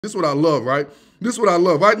This is what I love, right? This is what I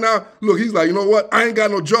love. Right now, look, he's like, you know what? I ain't got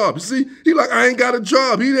no job. You see? He like, I ain't got a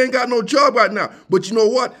job. He ain't got no job right now. But you know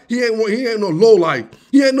what? He ain't no low life.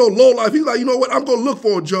 He ain't no low life. He's like, you know what? I'm gonna look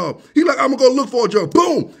for a job. He like, I'm gonna go look for a job.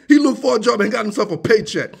 Boom! He looked for a job and got himself a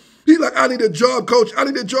paycheck. He like, I need a job, coach. I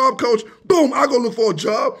need a job, coach. Boom! I go look for a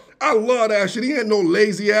job. I love that shit. He ain't no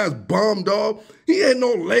lazy ass bum, dog. He ain't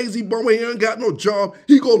no lazy bum. He ain't got no job.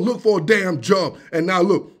 He go look for a damn job. And now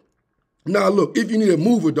look, if you need a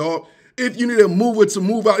mover, dog, if you need a mover to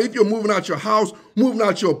move out, if you're moving out your house, moving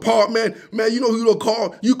out your apartment, man, you know who you'll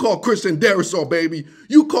call? You call Christian Darrisaw, baby.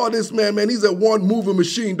 You call this man, he's a one moving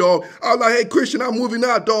machine, dog. I was like, hey, Christian, I'm moving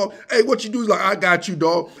out, dog. Hey, what you do? He's like, I got you,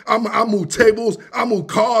 dog. I move tables, I move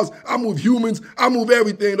cars, I move humans, I move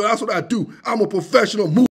everything, dog. That's what I do. I'm a professional mover.